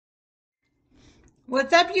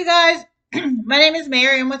What's up, you guys? My name is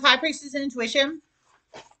Mary. I'm with High Priestess and Intuition.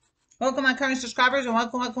 Welcome, my current subscribers, and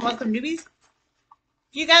welcome, newbies. If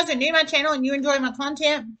you guys are new to my channel and you enjoy my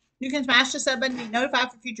content, you can smash the sub button to be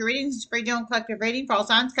notified for future readings. It's free general collective reading for all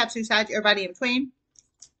signs, caps, suicides, everybody in between.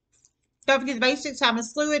 Don't forget the basics. Time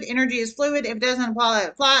is fluid. Energy is fluid. If it doesn't apply, let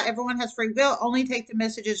it fly. Everyone has free will. Only take the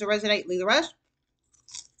messages that resonate. Leave the rest.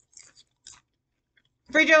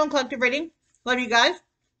 Free general collective reading. Love you guys.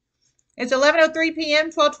 It's 11:03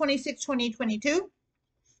 p.m. 12/26/2022.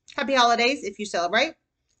 Happy holidays if you celebrate.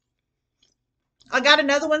 I got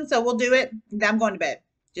another one, so we'll do it. I'm going to bed.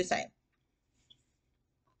 Just saying.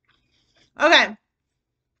 Okay.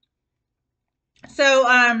 So,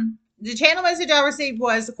 the channel message I received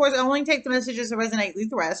was, of course, I only take the messages that resonate, leave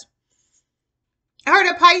the rest. I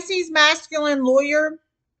heard a Pisces masculine lawyer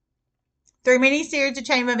through many series of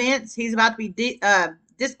chain of events. He's about to be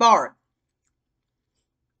disbarred,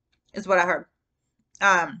 is what I heard.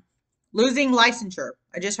 Losing licensure.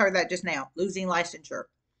 I just heard that just now. Losing licensure.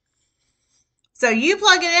 So you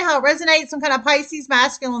plug it in how it resonates. Some kind of Pisces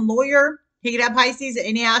masculine lawyer. He could have Pisces at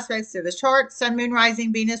any aspects of his chart. Sun, Moon,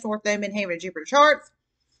 Rising, Venus, North Node, Midheaven, Jupiter charts.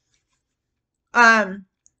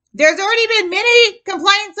 There's already been many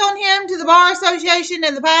complaints on him to the Bar Association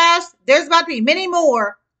in the past. There's about to be many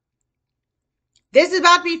more. This is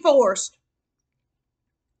about to be forced.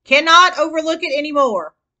 Cannot overlook it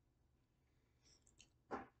anymore.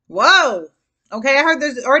 Whoa. Okay, I heard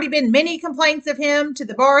there's already been many complaints of him to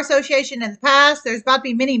the Bar Association in the past. There's about to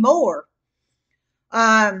be many more.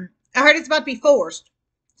 I heard it's about to be forced.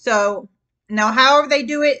 So, now however they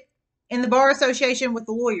do it in the Bar Association with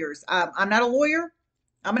the lawyers. I'm not a lawyer.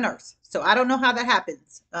 I'm a nurse. So, I don't know how that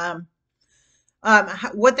happens.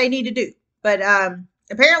 What they need to do. But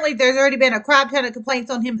apparently there's already been a crap ton of complaints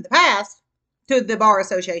on him in the past to the Bar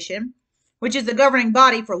Association, which is the governing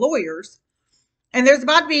body for lawyers. And there's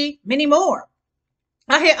about to be many more.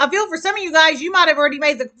 I feel for some of you guys, you might have already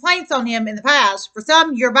made the complaints on him in the past. For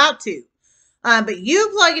some, you're about to. But you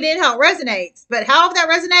plug it in how it resonates. But however that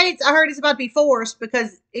resonates, I heard it's about to be forced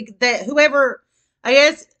because whoever, I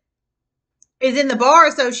guess, is in the Bar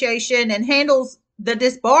Association and handles the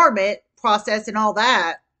disbarment process and all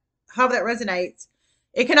that, however that resonates,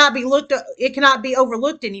 it cannot be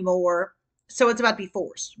overlooked anymore. So it's about to be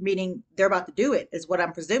forced, meaning they're about to do it, is what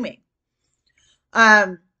I'm presuming.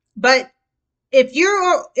 But if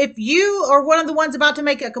you are one of the ones about to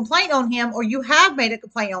make a complaint on him, or you have made a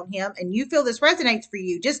complaint on him and you feel this resonates for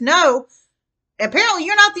you, just know, apparently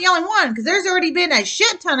you're not the only one, because there's already been a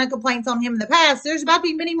shit ton of complaints on him in the past. There's about to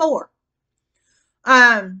be many more.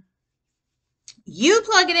 You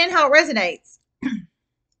plug it in how it resonates.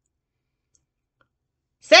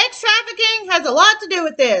 Sex trafficking has a lot to do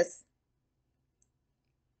with this.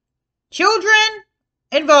 Children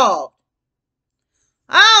involved.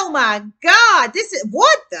 Oh my God,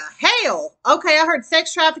 what the hell? Okay, I heard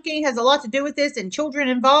sex trafficking has a lot to do with this and children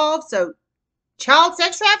involved. So, child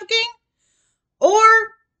sex trafficking? Or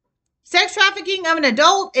sex trafficking of an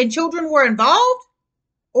adult and children were involved?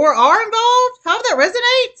 Or are involved? However that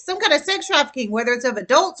resonates? Some kind of sex trafficking, whether it's of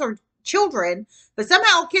adults or children, but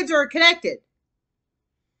somehow kids are connected.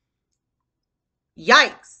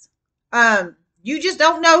 Yikes. You just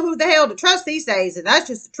don't know who the hell to trust these days, and that's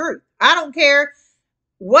just the truth. I don't care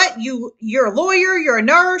what you're a lawyer, you're a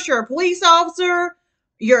nurse, you're a police officer,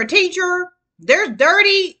 you're a teacher. There's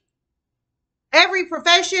dirty every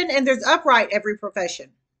profession and there's upright every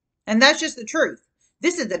profession. And that's just the truth.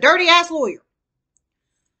 This is the dirty ass lawyer.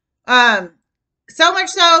 So much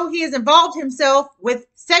so he has involved himself with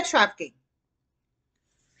sex trafficking.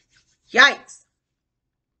 Yikes.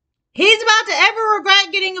 He's about to ever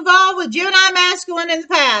regret getting involved with Gemini masculine in the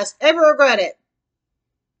past. Ever regret it.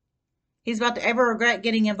 He's about to ever regret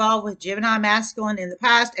getting involved with Gemini masculine in the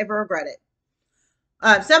past. Ever regret it.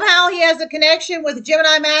 Somehow he has a connection with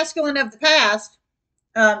Gemini masculine of the past.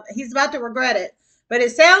 He's about to regret it. But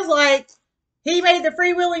it sounds like he made the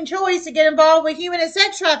free-willing choice to get involved with human and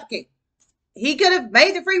sex trafficking. He could have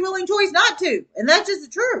made the free-willing choice not to. And that's just the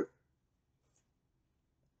truth.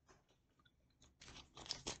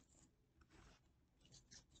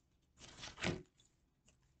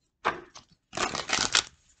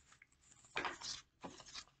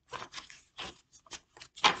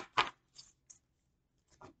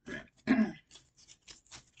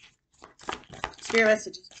 Spirit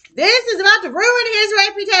messages. This is about to ruin his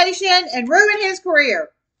reputation and ruin his career.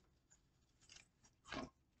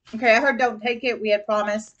 Okay, I heard don't take it. We had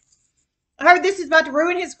promised. I heard this is about to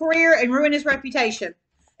ruin his career and ruin his reputation.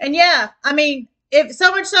 And yeah, I mean, if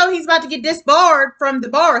so much so he's about to get disbarred from the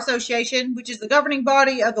Bar Association, which is the governing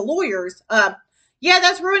body of the lawyers. Yeah,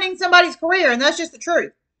 that's ruining somebody's career, and that's just the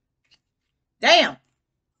truth. Damn.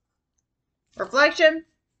 Reflection.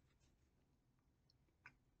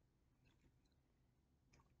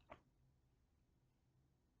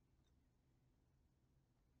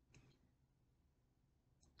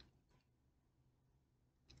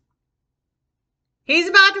 He's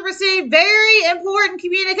about to receive very important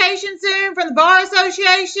communication soon from the Bar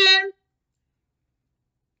Association.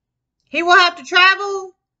 He will have to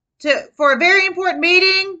travel for a very important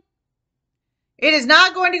meeting. It is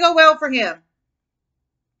not going to go well for him.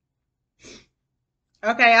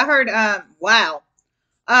 Okay, I heard, wow.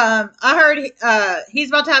 I heard he's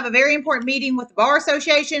about to have a very important meeting with the Bar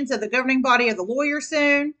Association, so the governing body of the lawyers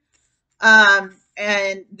soon.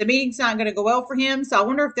 And the meeting's not going to go well for him. So I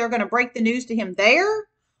wonder if they're going to break the news to him there,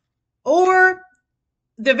 or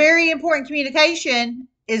the very important communication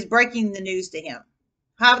is breaking the news to him.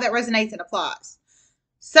 However that resonates and applies.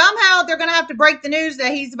 Somehow they're going to have to break the news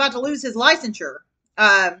that he's about to lose his licensure.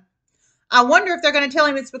 I wonder if they're going to tell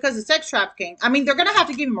him it's because of sex trafficking. I mean, they're going to have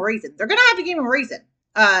to give him a reason. They're going to have to give him a reason.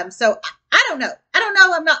 So I don't know. I don't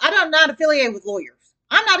know. I'm not affiliated with lawyers.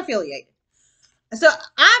 I'm not affiliated. So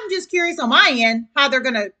I'm just curious on my end how they're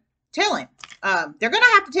going to tell him. They're going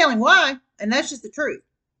to have to tell him why, and that's just the truth.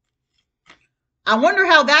 I wonder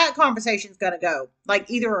how that conversation is going to go,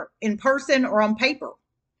 like either in person or on paper.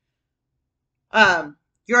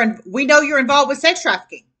 We know you're involved with sex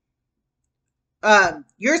trafficking.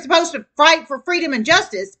 You're supposed to fight for freedom and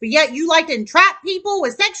justice, but yet you like to entrap people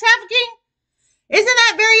with sex trafficking? Isn't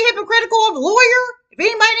that very hypocritical of a lawyer? If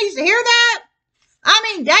anybody needs to hear that, I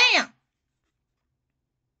mean, damn.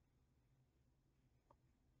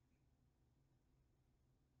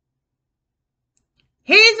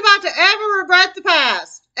 He's about to ever regret the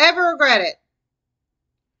past. Ever regret it.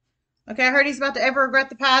 Okay, I heard he's about to ever regret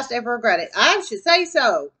the past, ever regret it. I should say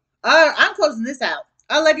so. I'm closing this out.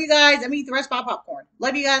 I love you guys. I'm eating the rest of my popcorn.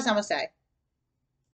 Love you guys. Namaste.